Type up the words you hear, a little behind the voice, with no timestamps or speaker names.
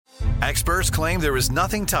Experts claim there is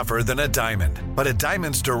nothing tougher than a diamond. But at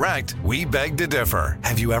Diamonds Direct, we beg to differ.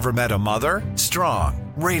 Have you ever met a mother?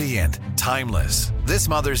 Strong, radiant, timeless. This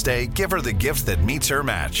Mother's Day, give her the gift that meets her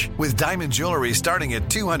match. With diamond jewelry starting at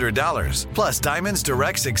 $200. Plus Diamonds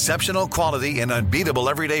Direct's exceptional quality and unbeatable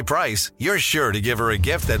everyday price, you're sure to give her a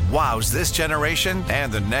gift that wows this generation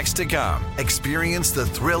and the next to come. Experience the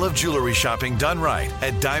thrill of jewelry shopping done right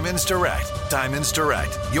at Diamonds Direct. Diamonds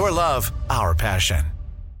Direct. Your love, our passion.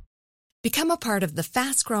 Become a part of the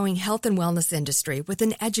fast-growing health and wellness industry with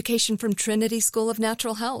an education from Trinity School of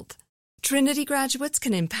Natural Health. Trinity graduates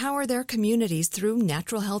can empower their communities through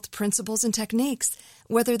natural health principles and techniques,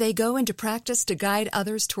 whether they go into practice to guide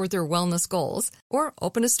others toward their wellness goals or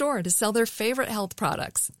open a store to sell their favorite health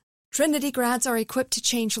products. Trinity grads are equipped to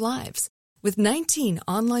change lives. With 19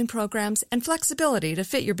 online programs and flexibility to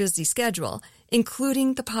fit your busy schedule,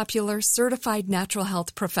 including the popular Certified Natural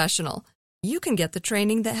Health Professional, you can get the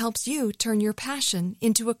training that helps you turn your passion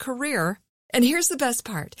into a career. And here's the best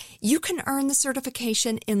part. You can earn the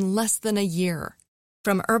certification in less than a year.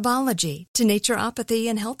 From herbology to naturopathy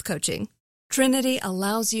and health coaching, Trinity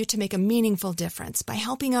allows you to make a meaningful difference by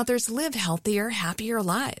helping others live healthier, happier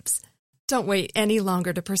lives. Don't wait any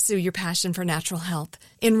longer to pursue your passion for natural health.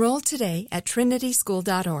 Enroll today at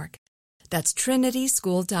trinityschool.org. That's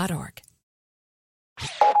trinityschool.org.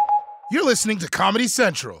 You're listening to Comedy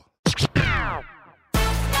Central.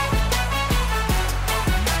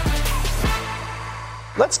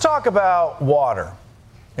 Let's talk about water.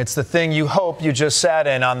 It's the thing you hope you just sat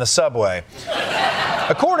in on the subway.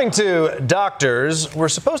 According to doctors, we're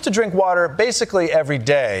supposed to drink water basically every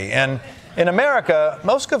day. And in America,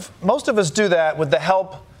 most of us do that with the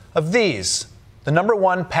help of these. The number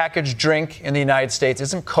one packaged drink in the United States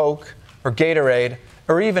isn't Coke or Gatorade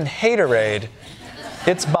or even Haterade.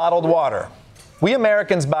 It's bottled water. We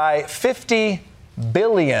Americans buy 50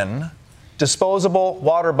 billion disposable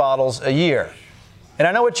water bottles a year. And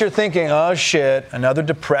I know what you're thinking, oh shit, another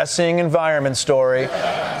depressing environment story.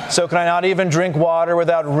 So can I not even drink water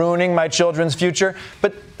without ruining my children's future?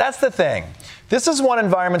 But that's the thing. This is one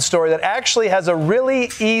environment story that actually has a really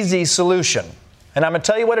easy solution. And I'm going to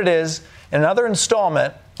tell you what it is in another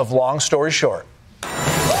installment of Long Story Short.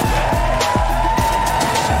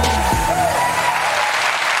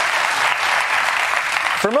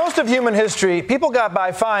 For most of human history, people got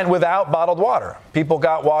by fine without bottled water. People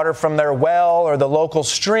got water from their well or the local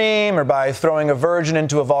stream or by throwing a virgin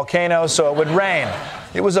into a volcano so it would rain.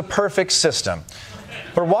 It was a perfect system.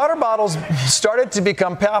 But water bottles started to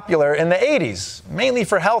become popular in the 80s, mainly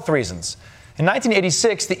for health reasons. In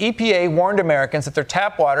 1986, the EPA warned Americans that their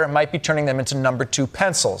tap water might be turning them into number 2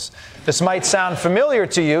 pencils. This might sound familiar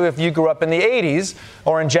to you if you grew up in the 80s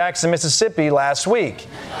or in Jackson, Mississippi last week.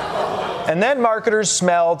 And then marketers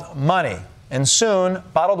smelled money. And soon,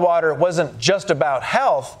 bottled water wasn't just about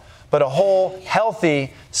health, but a whole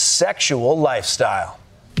healthy sexual lifestyle.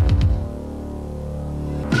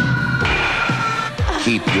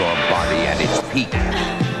 Keep your body at its peak.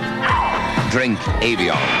 Drink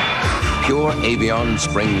Evian. Pure Evian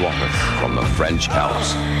spring water from the French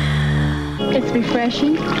Alps. It's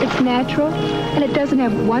refreshing, it's natural, and it doesn't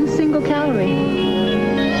have one single calorie.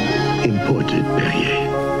 Imported Perrier.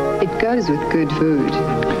 It goes with good food.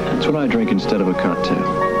 It's what I drink instead of a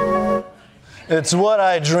cocktail. It's what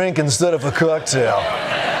I drink instead of a cocktail.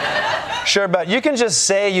 Sure, but you can just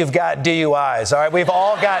say you've got DUIs, all right? We've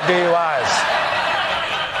all got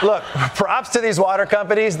DUIs. Look, props to these water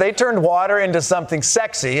companies. They turned water into something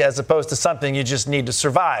sexy as opposed to something you just need to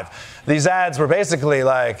survive. These ads were basically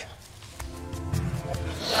like,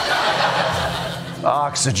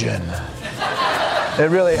 oxygen. It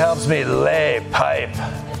really helps me lay pipe.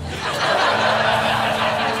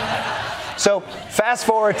 So, fast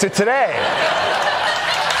forward to today.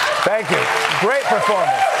 Thank you. Great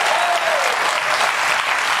performance.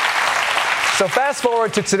 So fast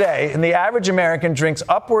forward to today, and the average American drinks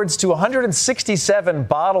upwards to 167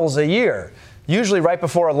 bottles a year, usually right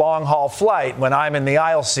before a long-haul flight when I'm in the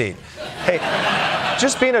aisle seat. Hey,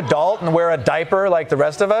 just be an adult and wear a diaper like the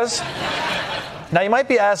rest of us. Now, you might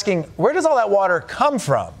be asking, where does all that water come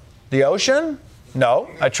from? The ocean?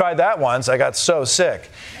 No, I tried that once. I got so sick.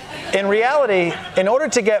 In reality, in order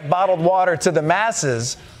to get bottled water to the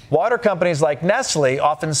masses, water companies like Nestle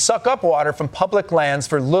often suck up water from public lands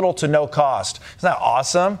for little to no cost. Isn't that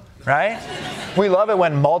awesome, right? We love it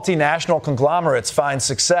when multinational conglomerates find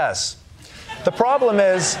success. The problem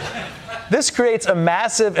is, this creates a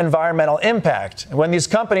massive environmental impact. And when these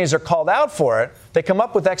companies are called out for it, they come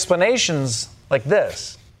up with explanations like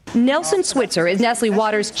this. Nelson Switzer is Nestle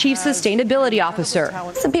Water's chief sustainability officer.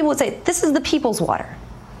 Some people would say, this is the people's water.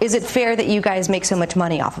 Is it fair that you guys make so much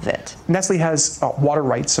money off of it? Nestle has water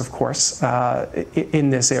rights, of course, in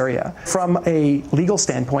this area. From a legal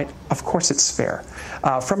standpoint, of course it's fair.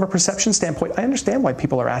 From a perception standpoint, I understand why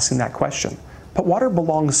people are asking that question. But water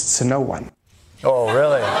belongs to no one. Oh,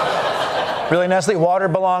 really? Really, Nestle? Water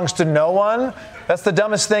belongs to no one? That's the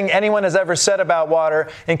dumbest thing anyone has ever said about water.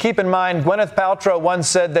 And keep in mind, Gwyneth Paltrow once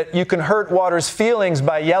said that you can hurt water's feelings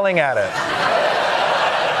by yelling at it.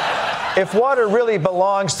 If water really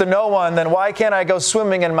belongs to no one, then why can't I go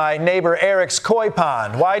swimming in my neighbor Eric's koi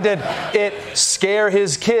pond? Why did it scare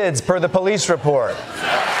his kids, per the police report?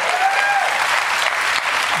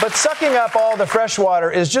 But sucking up all the fresh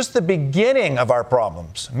water is just the beginning of our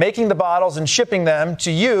problems. Making the bottles and shipping them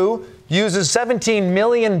to you uses 17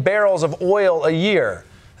 million barrels of oil a year.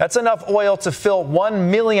 That's enough oil to fill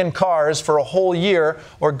 1 million cars for a whole year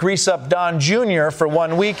or grease up Don Jr. for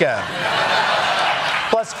one weekend.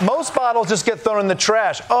 Plus, most bottles just get thrown in the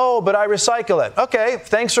trash. Oh, but I recycle it. Okay,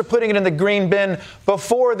 thanks for putting it in the green bin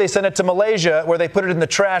before they send it to Malaysia, where they put it in the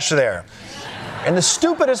trash there. And the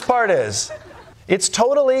stupidest part is, it's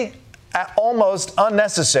totally almost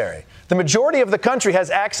unnecessary. The majority of the country has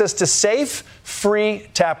access to safe, free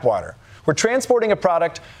tap water. We're transporting a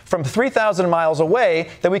product from 3,000 miles away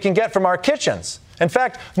that we can get from our kitchens. In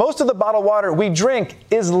fact, most of the bottled water we drink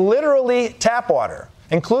is literally tap water,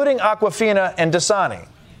 including Aquafina and Dasani.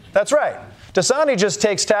 That's right. Dasani just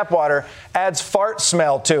takes tap water, adds fart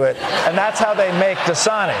smell to it, and that's how they make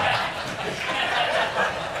Dasani.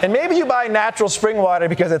 And maybe you buy natural spring water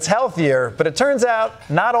because it's healthier, but it turns out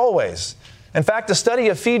not always. In fact, a study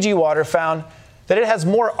of Fiji water found that it has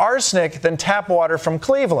more arsenic than tap water from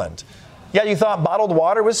Cleveland. Yeah, you thought bottled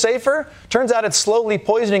water was safer? Turns out it's slowly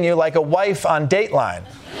poisoning you like a wife on Dateline.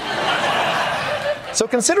 So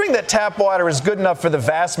considering that tap water is good enough for the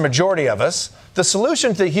vast majority of us, the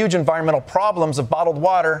solution to the huge environmental problems of bottled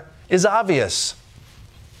water is obvious.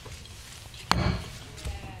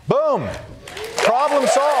 Boom! Problem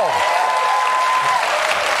solved.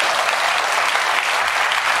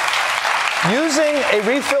 Using a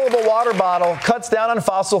refillable water bottle cuts down on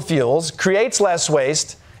fossil fuels, creates less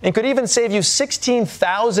waste, and could even save you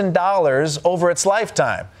 $16,000 over its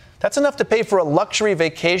lifetime. That's enough to pay for a luxury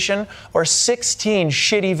vacation or 16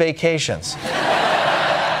 shitty vacations.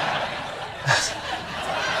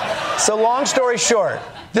 So long story short,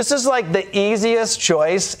 this is like the easiest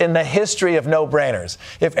choice in the history of no-brainers.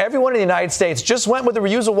 If everyone in the United States just went with the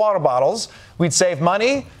reusable water bottles, we'd save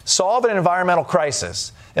money, solve an environmental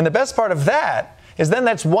crisis. And the best part of that is then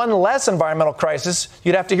that's one less environmental crisis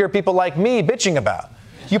you'd have to hear people like me bitching about.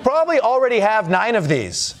 You probably already have 9 of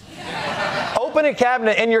these. Open a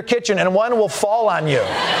cabinet in your kitchen and one will fall on you.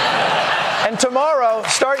 And tomorrow,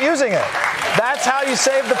 start using it. That's how you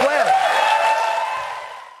save the planet.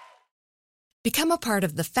 Become a part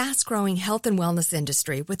of the fast-growing health and wellness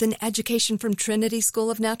industry with an education from Trinity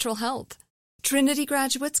School of Natural Health. Trinity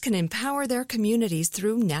graduates can empower their communities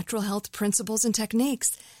through natural health principles and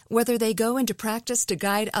techniques, whether they go into practice to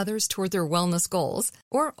guide others toward their wellness goals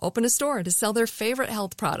or open a store to sell their favorite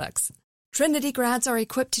health products. Trinity grads are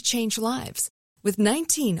equipped to change lives with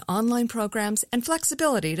 19 online programs and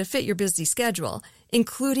flexibility to fit your busy schedule,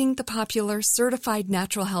 including the popular Certified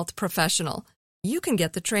Natural Health Professional. You can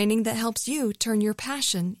get the training that helps you turn your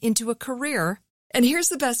passion into a career. And here's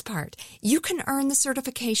the best part. You can earn the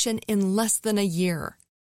certification in less than a year.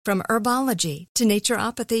 From herbology to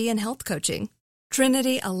naturopathy and health coaching,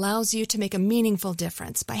 Trinity allows you to make a meaningful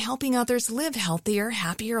difference by helping others live healthier,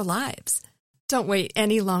 happier lives. Don't wait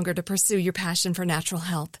any longer to pursue your passion for natural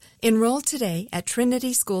health. Enroll today at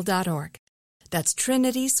trinityschool.org. That's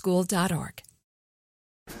trinityschool.org.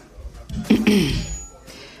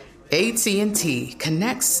 AT&T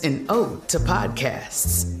connects an ode to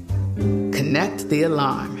podcasts. Connect the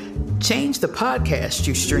alarm. Change the podcast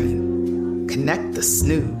you stream. Connect the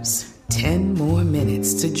snooze. 10 more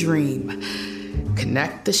minutes to dream.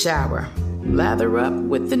 Connect the shower. Lather up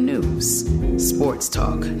with the news. Sports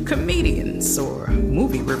talk, comedians, or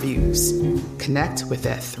movie reviews. Connect with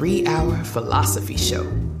that 3-hour philosophy show.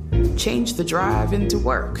 Change the drive into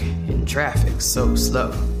work in traffic so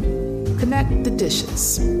slow. Connect the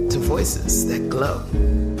dishes to voices that glow.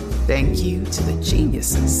 Thank you to the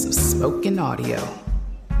geniuses of spoken audio.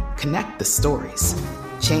 Connect the stories.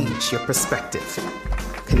 Change your perspective.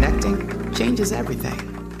 Connecting changes everything.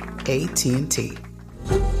 AT&T.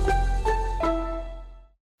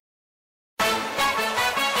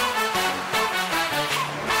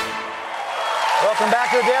 Welcome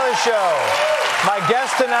back to The Daily Show. My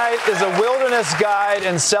guest tonight is a wilderness guide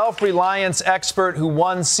and self-reliance expert who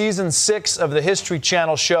won Season 6 of the History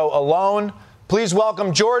Channel show Alone. Please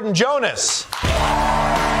welcome Jordan Jonas.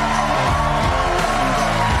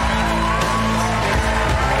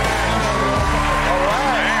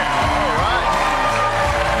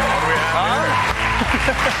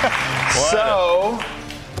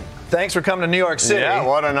 thanks for coming to New York City. Yeah,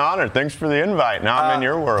 what an honor. Thanks for the invite. Now I'm in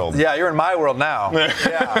your world. Yeah, you're in my world now.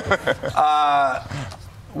 Yeah.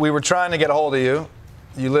 We were trying to get a hold of you.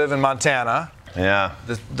 You live in Montana. Yeah.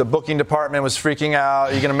 The booking department was freaking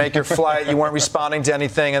out. You're going to make your flight. You weren't responding to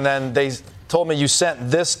anything. And then they told me you sent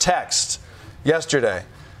this text yesterday.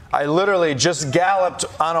 I literally just galloped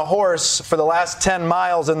on a horse for the last 10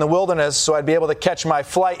 miles in the wilderness so I'd be able to catch my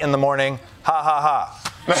flight in the morning. Ha, ha, ha.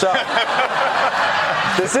 So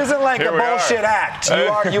this isn't like a bullshit act.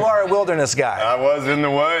 You are a wilderness guy. I was in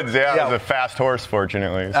the woods. Yeah, I was a fast horse,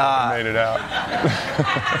 fortunately, so I made it out.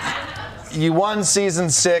 You won season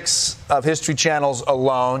 6 of History Channel's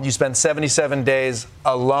Alone. You spent 77 days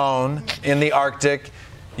alone in the Arctic.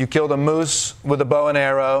 You killed a moose with a bow and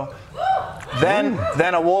arrow.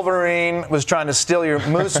 Then a wolverine was trying to steal your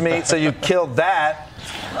moose meat, so you killed that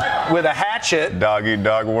with a hatchet.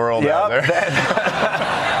 Dog-eat-dog world out there.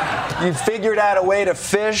 You figured out a way to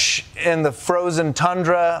fish in the frozen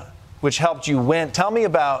tundra, which helped you win. Tell me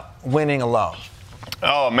about winning alone.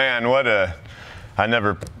 Oh, man, I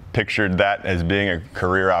never pictured that as being a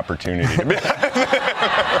career opportunity. No,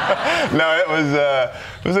 it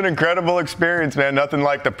was an incredible experience, man. Nothing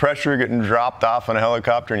like the pressure of getting dropped off on a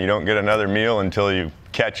helicopter and you don't get another meal until you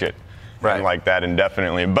catch it. Right. Like that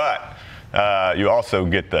indefinitely. But you also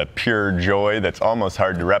get the pure joy that's almost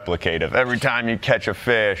hard to replicate of every time you catch a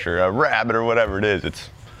fish or a rabbit or whatever it is. It's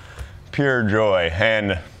pure joy.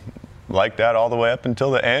 And like that all the way up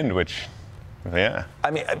until the end, which, yeah.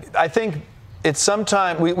 I mean, I think it's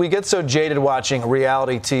sometimes we get so jaded watching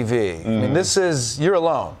reality TV. I mean, you're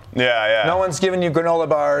alone. Yeah. No one's giving you granola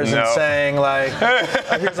bars and saying, like,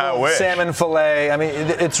 here's a little salmon fillet. I mean,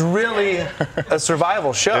 it's really a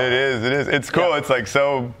survival show. It is. It's cool. Yeah. It's like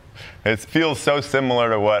it feels so similar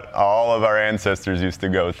to what all of our ancestors used to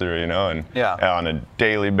go through, and on a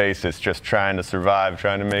daily basis, just trying to survive,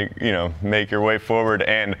 trying to make your way forward.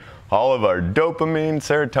 And all of our dopamine,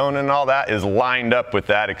 serotonin, all that is lined up with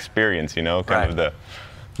that experience, kind of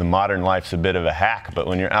the modern life's a bit of a hack, but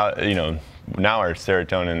when you're out, now our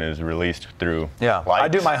serotonin is released through light. I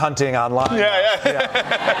do my hunting online. Yeah.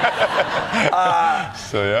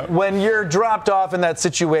 When you're dropped off in that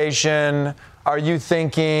situation, are you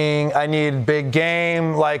thinking, I need big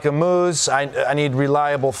game like a moose, I need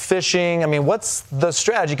reliable fishing? I mean, what's the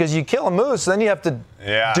strategy? Because you kill a moose, then you have to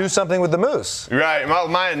do something with the moose. Right.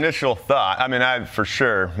 My initial thought, for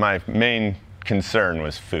sure, my main concern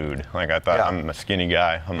was food. Like, I thought, I'm a skinny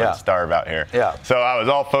guy, I'm going to starve out here. Yeah. So I was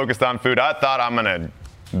all focused on food. I thought I'm going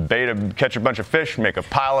to catch a bunch of fish, make a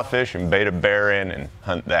pile of fish, and bait a bear in and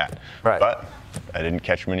hunt that. Right. But I didn't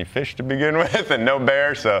catch many fish to begin with and no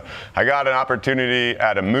bear, so I got an opportunity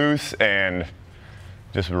at a moose and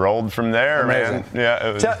just rolled from there. Amazing. Man. Yeah.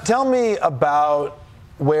 It was... Tell me about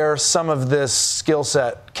where some of this skill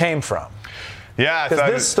set came from. Yeah. Because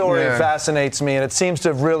this story fascinates me, and it seems to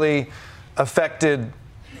have really affected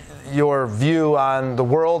your view on the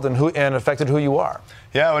world and affected who you are.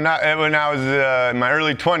 Yeah, when I was in my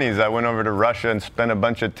early 20s, I went over to Russia and spent a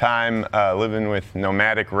bunch of time living with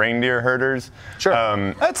nomadic reindeer herders. Sure.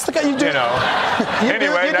 That's the guy you do.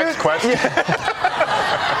 Anyway, next question.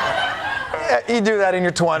 You do that in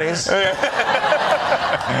your 20s.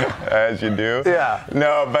 As you do. Yeah.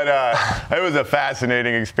 No, but it was a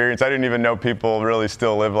fascinating experience. I didn't even know people really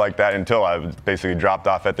still live like that until I was basically dropped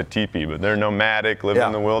off at the teepee. But they're nomadic, live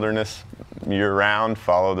in the wilderness year-round,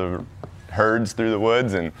 follow the herds through the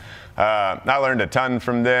woods, and I learned a ton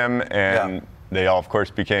from them, and they all, of course,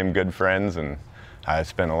 became good friends, and I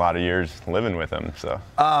spent a lot of years living with them. So,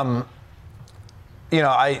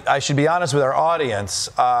 I should be honest with our audience.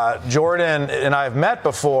 Jordan and I have met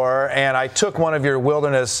before, and I took one of your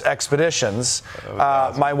wilderness expeditions.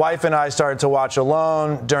 Awesome. My wife and I started to watch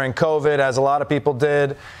Alone during COVID, as a lot of people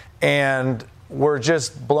did, and we're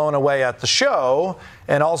just blown away at the show,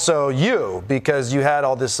 and also you, because you had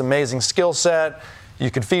all this amazing skill set. You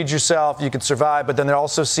could feed yourself, you could survive, but then there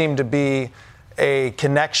also seemed to be a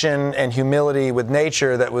connection and humility with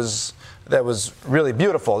nature that was really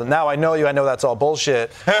beautiful. And now I know you, I know that's all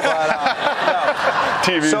bullshit. But,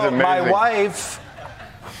 TV's amazing. My wife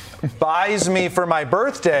buys me for my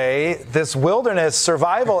birthday this wilderness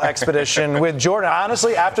survival expedition with Jordan.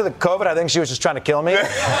 Honestly, after the COVID, I think she was just trying to kill me.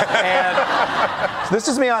 And this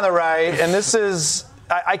is me on the right, and this is,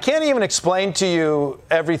 I can't even explain to you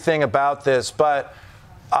everything about this, but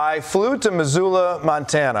I flew to Missoula,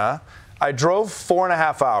 Montana. I drove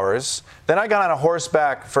 4.5 hours. Then I got on a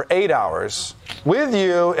horseback for 8 hours with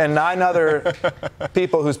you and 9 other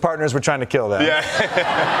people whose partners were trying to kill them.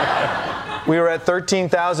 Yeah. We were at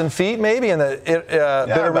 13,000 feet, maybe, in the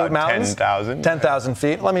Bitterroot Mountains. 10,000. 10,000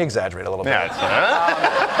 feet. Let me exaggerate a little bit.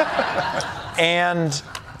 And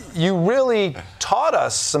you really taught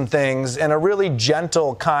us some things in a really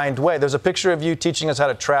gentle, kind way. There's a picture of you teaching us how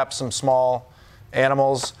to trap some small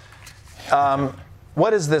animals.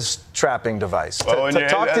 What is this trapping device?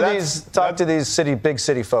 Talk to these big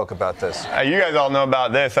city folk about this. You guys all know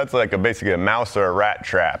about this. That's like basically a mouse or a rat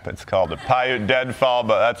trap. It's called a Paiute deadfall,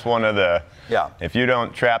 but that's one of the. Yeah. If you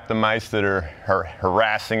don't trap the mice that are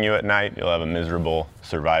harassing you at night, you'll have a miserable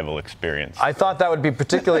survival experience. I thought that would be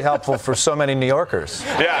particularly helpful for so many New Yorkers.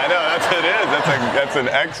 Yeah, I know. That's an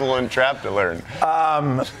excellent trap to learn.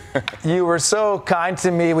 You were so kind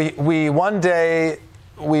to me. We one day.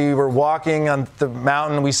 We were walking on the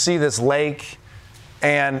mountain. We see this lake,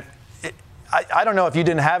 and I don't know if you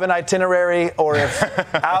didn't have an itinerary or if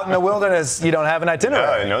out in the wilderness you don't have an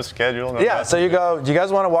itinerary. No schedule. Yeah, so you go, do you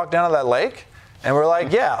guys want to walk down to that lake? And we're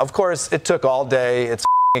like, yeah, of course. It took all day. It's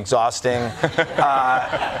exhausting.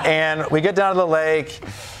 And we get down to the lake,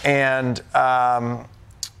 and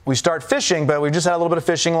we start fishing, but we just had a little bit of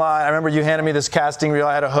fishing line. I remember you handed me this casting reel.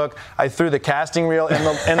 I had a hook. I threw the casting reel in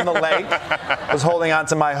the lake. I was holding on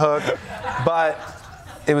to my hook, but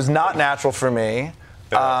it was not natural for me.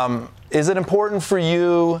 Is it important for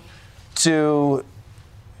you to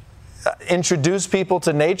introduce people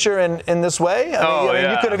to nature in this way? I mean,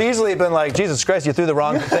 you could have easily been like, Jesus Christ, you threw the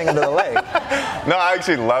wrong thing into the lake. No, I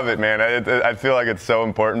actually love it, man. I feel like it's so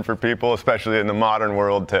important for people, especially in the modern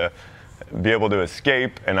world, to be able to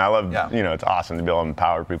escape, and I love, it's awesome to be able to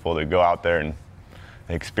empower people to go out there and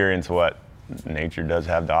experience what nature does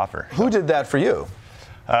have to offer. Who did that for you?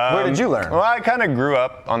 Where did you learn? Well, I kind of grew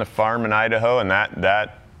up on a farm in Idaho, and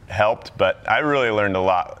that helped, but I really learned a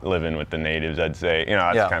lot living with the natives, I'd say.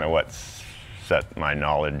 That's kind of what set my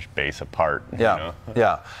knowledge base apart. Yeah,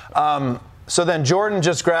 so then Jordan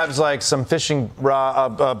just grabs like some fishing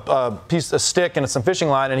rod, a stick and some fishing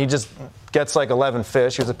line, and he just gets like 11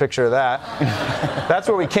 fish. Here's a picture of that. That's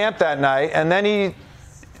where we camped that night. And then he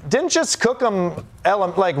didn't just cook them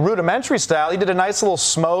like rudimentary style. He did a nice little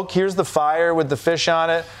smoke. Here's the fire with the fish on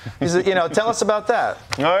it. Tell us about that.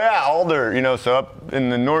 Oh yeah, alder. So up in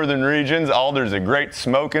the northern regions, alder's a great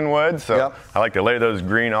smoking wood. So I like to lay those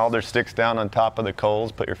green alder sticks down on top of the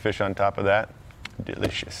coals. Put your fish on top of that.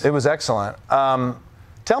 Delicious. It was excellent.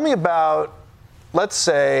 Tell me about, let's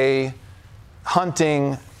say,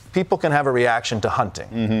 hunting. People can have a reaction to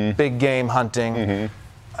hunting, big game hunting.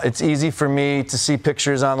 It's easy for me to see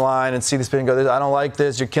pictures online and see this and go, I don't like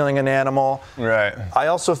this, you're killing an animal. Right. I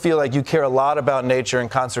also feel like you care a lot about nature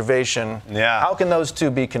and conservation. Yeah. How can those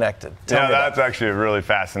two be connected? That's actually a really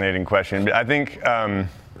fascinating question. I think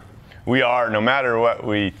we are, no matter what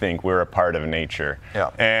we think, we're a part of nature. Yeah.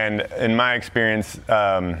 And in my experience,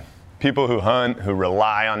 people who hunt, who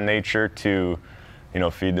rely on nature to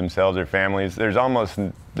feed themselves or families,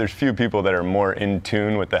 there's few people that are more in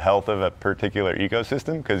tune with the health of a particular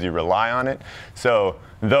ecosystem because you rely on it. So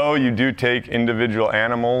though you do take individual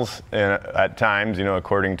animals at times,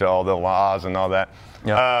 according to all the laws and all that,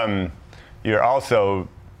 you're also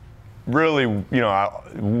really,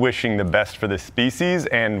 wishing the best for the species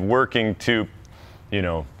and working to,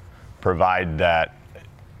 provide that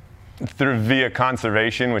via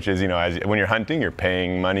conservation, which is, when you're hunting, you're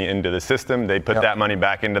paying money into the system. They put that money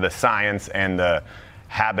back into the science and the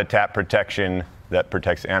habitat protection that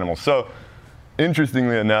protects animals. So,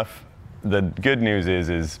 interestingly enough, the good news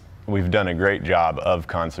is we've done a great job of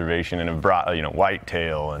conservation and have brought,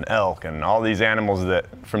 whitetail and elk and all these animals that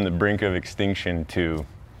from the brink of extinction to,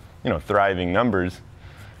 thriving numbers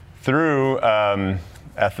through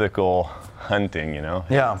ethical hunting.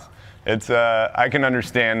 Yeah. It's I can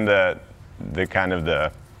understand the kind of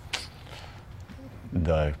the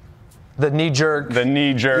knee-jerk.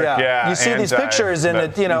 Yeah. You see these pictures in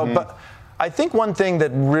it, but I think one thing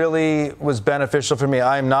that really was beneficial for me,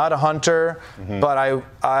 I'm not a hunter, but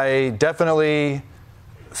I definitely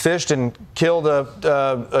fished and killed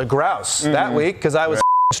a grouse that week because I was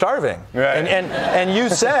starving. Right. And you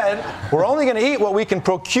said, we're only going to eat what we can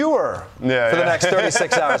procure for the next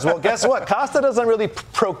 36 hours. Well, guess what? Kosta doesn't really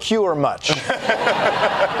procure much.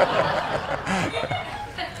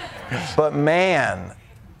 But man,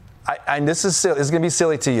 this is silly. This is going to be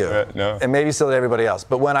silly to you. No. And maybe silly to everybody else.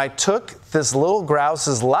 But when I took this little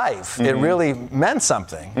grouse's life, it really meant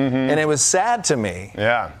something. And it was sad to me.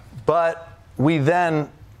 Yeah. But we then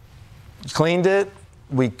cleaned it,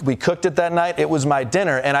 we cooked it that night. It was my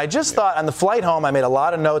dinner. And I just thought on the flight home, I made a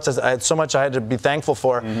lot of notes. I had so much I had to be thankful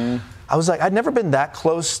for. I was like, I'd never been that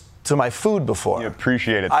close to my food before. You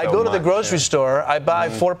appreciate it I so go to the much, grocery store, I buy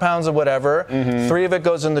 4 pounds of whatever, 3 of it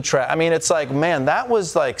goes in the trash. I mean, it's like, man, that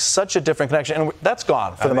was like such a different connection. And that's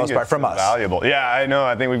gone for the most part from us. Valuable. Yeah, I know.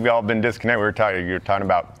 I think we've all been disconnected. You were talking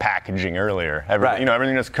about packaging earlier. Right. You know,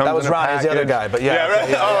 everything just comes in a package. That was Ron, he's the other guy, but yeah.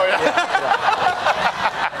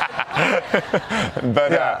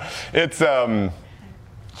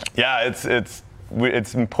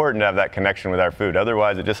 It's important to have that connection with our food.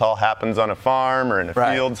 Otherwise, it just all happens on a farm or in a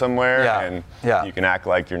field somewhere, and you can act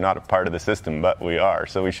like you're not a part of the system, but we are.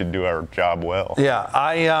 So we should do our job well. Yeah,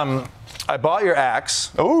 I bought your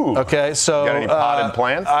axe. Ooh. Okay, so you got any potted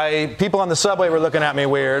plants? People on the subway were looking at me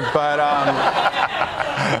weird, but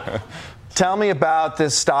tell me about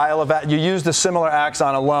this style of axe. You used a similar axe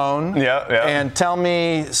on a loan. Yeah. And tell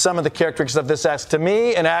me some of the characteristics of this axe. To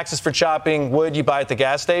me, an axe is for chopping wood you buy at the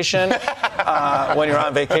gas station when you're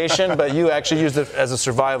on vacation, but you actually used it as a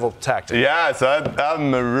survival tactic. Yeah, so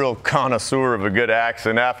I'm a real connoisseur of a good axe,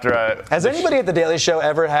 and Has anybody at The Daily Show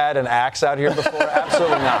ever had an axe out here before?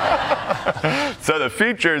 Absolutely not. So the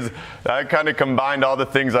features, I kind of combined all the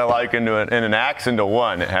things I like in an axe into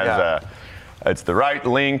one. It has it's the right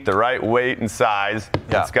length, the right weight and size.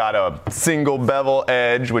 Yeah. It's got a single bevel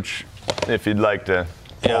edge, which if you'd like to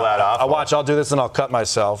pull that off. I'll do this and I'll cut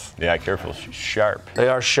myself. Yeah, careful. She's sharp. They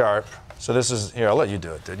are sharp. So this is, here, I'll let you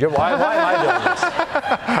do it, dude. Why am I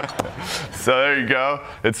doing this? So there you go.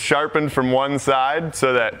 It's sharpened from one side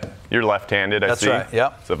so that you're left-handed, I see. That's right,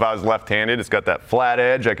 yep. So if I was left-handed, it's got that flat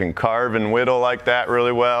edge. I can carve and whittle like that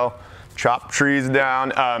really well. Chop trees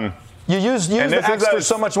down. You use the axe for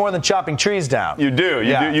so much more than chopping trees down. You do.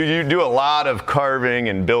 You do a lot of carving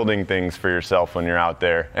and building things for yourself when you're out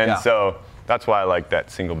there. And so that's why I like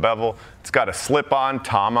that single bevel. It's got a slip-on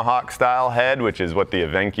tomahawk-style head, which is what the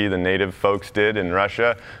Evenki, the native folks, did in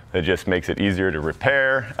Russia. It just makes it easier to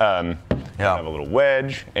repair. You have a little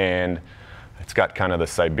wedge, and it's got kind of the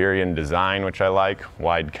Siberian design, which I like,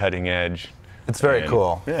 wide cutting edge. It's very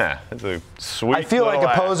cool. Yeah, it's a sweet. I feel like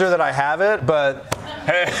a poser that I have it, but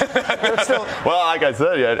still. Well, like I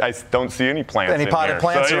said, I don't see any plants. Any potted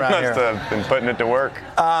plants around here? You must have been putting it to work.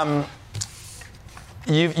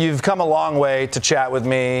 You've come a long way to chat with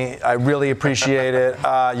me. I really appreciate it.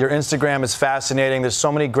 Your Instagram is fascinating. There's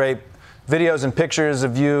so many great videos and pictures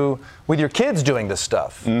of you with your kids doing this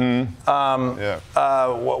stuff. What's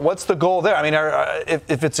the goal there? I mean,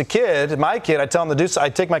 if it's a kid, my kid, I tell him to do. I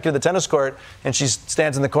take my kid to the tennis court, and she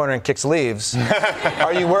stands in the corner and kicks leaves.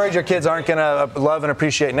 Are you worried your kids aren't going to love and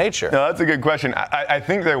appreciate nature? No, that's a good question. I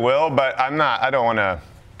think they will, but I'm not. I don't want to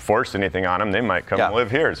force anything on them. They might come and live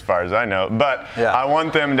here, as far as I know. But I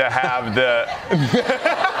want them to have the.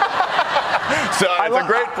 So it's a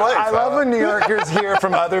great place. I love when New Yorkers hear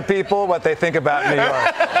from other people what they think about New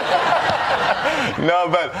York. No,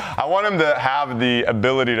 but I want them to have the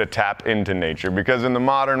ability to tap into nature, because in the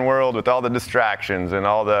modern world, with all the distractions and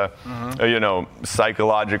all the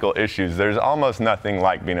psychological issues, there's almost nothing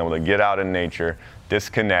like being able to get out in nature,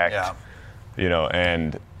 disconnect,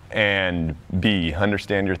 and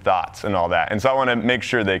understand your thoughts and all that. And so I want to make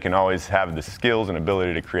sure they can always have the skills and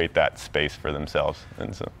ability to create that space for themselves.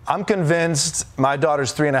 And so I'm convinced, my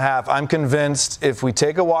daughter's 3.5, I'm convinced if we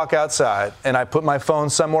take a walk outside and I put my phone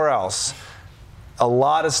somewhere else, a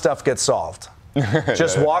lot of stuff gets solved.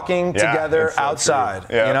 Just walking together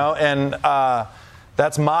outside, and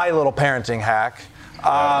that's my little parenting hack.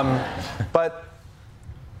 But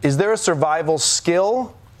is there a survival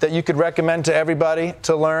skill that you could recommend to everybody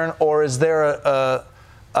to learn, or is there a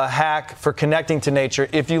hack for connecting to nature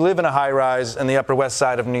if you live in a high-rise in the Upper West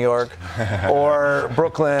Side of New York or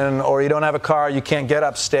Brooklyn, or you don't have a car, you can't get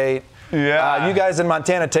upstate? You guys in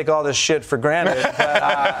Montana take all this shit for granted, but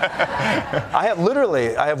I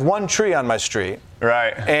have one tree on my street.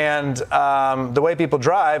 Right. And the way people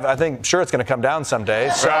drive, I think, sure, it's going to come down someday.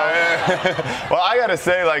 So. Well, I got to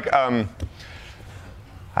say,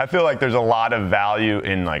 I feel like there's a lot of value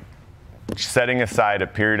in setting aside a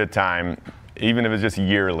period of time, even if it's just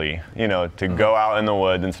yearly, to go out in the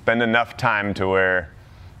woods and spend enough time to where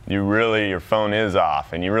your phone is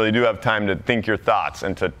off, and you really do have time to think your thoughts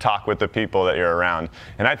and to talk with the people that you're around.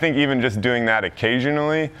 And I think even just doing that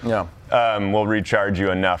occasionally will recharge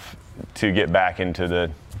you enough to get back into the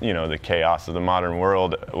chaos of the modern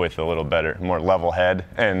world with a little better, more level head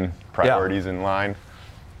and priorities in line.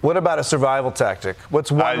 What about a survival tactic?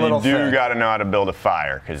 What's one little thing? You do got to know how to build a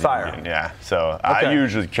fire. Fire. So I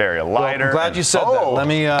usually carry a lighter. Well, I'm glad you said that. Let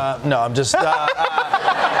me, no, I'm just.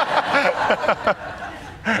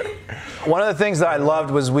 One of the things that I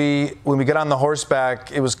loved was when we got on the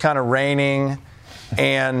horseback, it was kind of raining,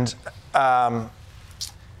 and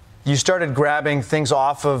you started grabbing things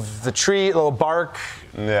off of the tree, a little bark.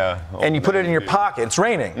 Yeah. And you put it in your pocket. It's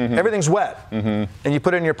raining. Mm-hmm. Everything's wet. Mm-hmm. And you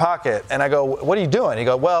put it in your pocket. And I go, what are you doing? You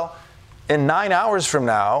go, well, in 9 hours from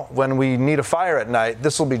now, when we need a fire at night,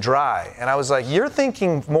 this will be dry. And I was like, you're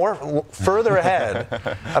thinking further ahead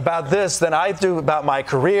about this than I do about my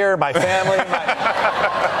career, my family.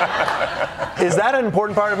 Is that an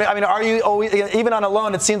important part of me? I mean, are you always, even on a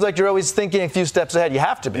loan, it seems like you're always thinking a few steps ahead. You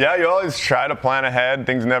have to be. Yeah, you always try to plan ahead.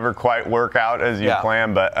 Things never quite work out as you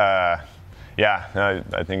plan, but I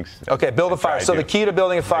think. Okay, build a fire. So the key to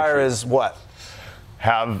building a fire is what?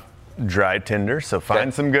 Have dry tinder, so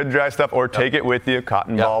find some good dry stuff, or take it with you.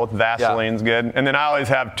 Cotton ball with Vaseline's good. And then I always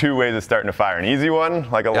have 2 ways of starting a fire. An easy one,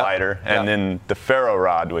 like a lighter, and then the ferro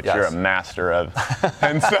rod, which you're a master of.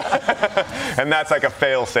 And so, and that's like a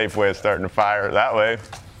fail-safe way of starting a fire. That way,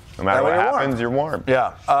 no matter what happens, you're warm.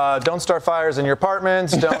 Yeah. Don't start fires in your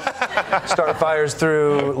apartments. Don't start fires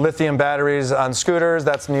through lithium batteries on scooters.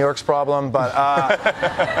 That's New York's problem. But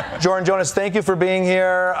Jordan, Jonas, thank you for being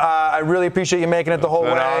here. I really appreciate you making it the whole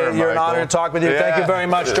way. You're an honor to talk with you. Thank you very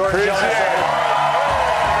much, Jordan, Jonas.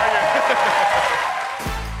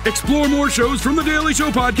 Explore more shows from The Daily Show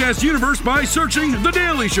podcast universe by searching The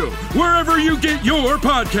Daily Show wherever you get your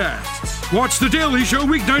podcasts. Watch The Daily Show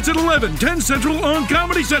weeknights at 11, 10 Central on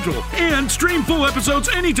Comedy Central, and stream full episodes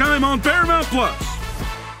anytime on Paramount+.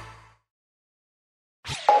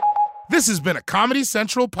 This has been a Comedy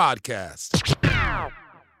Central podcast.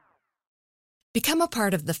 Become a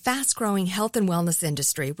part of the fast-growing health and wellness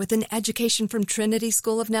industry with an education from Trinity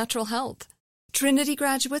School of Natural Health. Trinity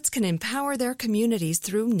graduates can empower their communities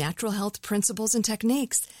through natural health principles and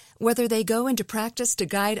techniques, whether they go into practice to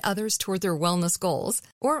guide others toward their wellness goals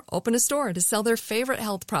or open a store to sell their favorite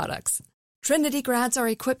health products. Trinity grads are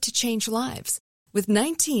equipped to change lives with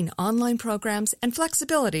 19 online programs and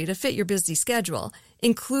flexibility to fit your busy schedule,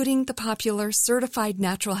 including the popular Certified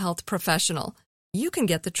Natural Health Professional. You can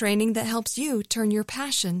get the training that helps you turn your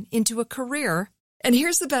passion into a career. And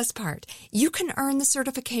here's the best part. You can earn the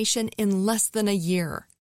certification in less than a year.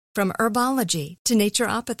 From herbology to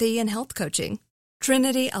naturopathy and health coaching,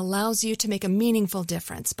 Trinity allows you to make a meaningful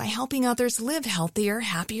difference by helping others live healthier,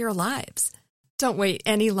 happier lives. Don't wait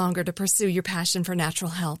any longer to pursue your passion for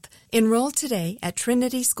natural health. Enroll today at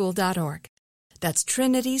trinityschool.org. That's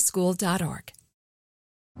trinityschool.org.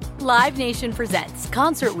 Live Nation presents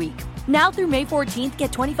Concert Week. Now through May 14th,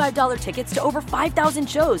 get $25 tickets to over 5,000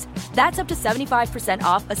 shows. That's up to 75%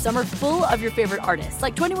 off a summer full of your favorite artists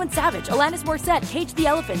like 21 Savage, Alanis Morissette, Cage the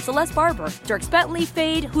Elephant, Celeste Barber, Dierks Bentley,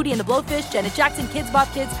 Fade, Hootie and the Blowfish, Janet Jackson, Kids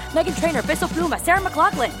Bop Kids, Meghan Trainor, Peso Pluma, Sarah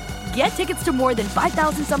McLachlan. Get tickets to more than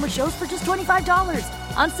 5,000 summer shows for just $25.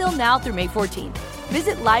 Until now through May 14th.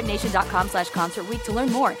 Visit LiveNation.com/Concert Week to learn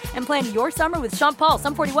more and plan your summer with Sean Paul,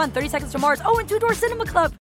 Sum 41, 30 Seconds to Mars, and Two Door Cinema Club.